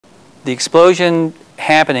The explosion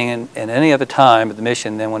happening in any other time of the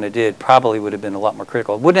mission than when it did probably would have been a lot more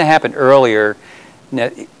critical. It wouldn't have happened earlier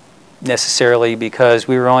necessarily because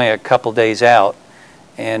we were only a couple days out.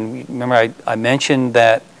 And remember I mentioned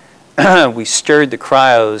that we stirred the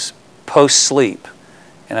cryos post-sleep.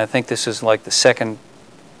 And I think this is like the second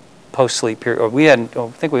post-sleep period. Or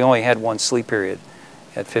I think we only had one sleep period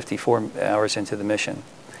at 54 hours into the mission.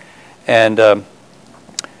 And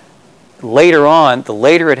later on, the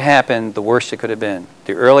later it happened, the worse it could have been.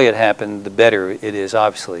 The earlier it happened, the better it is,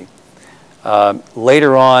 obviously.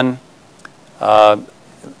 Later on,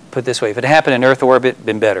 put it this way, if it happened in Earth orbit,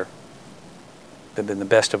 been better. Been the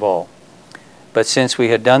best of all. But since we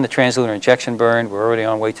had done the translunar injection burn, we're already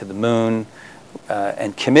on our way to the moon,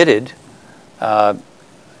 and committed, the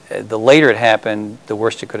later it happened, the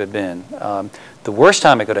worse it could have been. The worst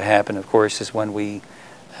time it could have happened, of course, is when we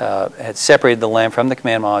had separated the LEM from the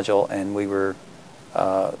command module, and we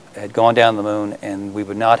had gone down the moon, and we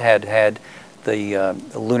would not have had the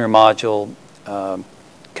lunar module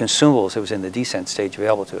consumables that was in the descent stage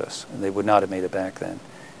available to us, and they would not have made it back then.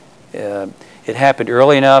 It happened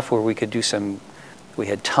early enough where we could do we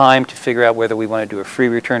had time to figure out whether we wanted to do a free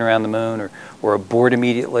return around the moon or abort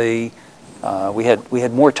immediately. We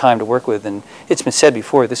had more time to work with, and it's been said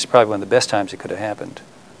before, this is probably one of the best times it could have happened.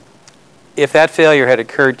 If that failure had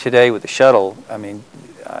occurred today with the shuttle, I mean,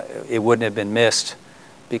 it wouldn't have been missed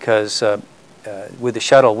because with the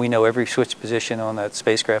shuttle, we know every switch position on that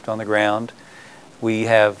spacecraft on the ground. We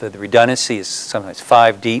have the redundancy is sometimes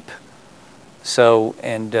 5 deep. So,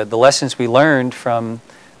 and the lessons we learned from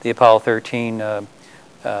the Apollo 13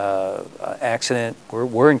 accident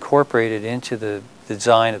were incorporated into the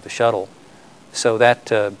design of the shuttle, so that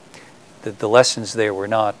the lessons there were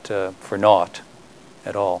not for naught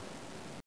at all.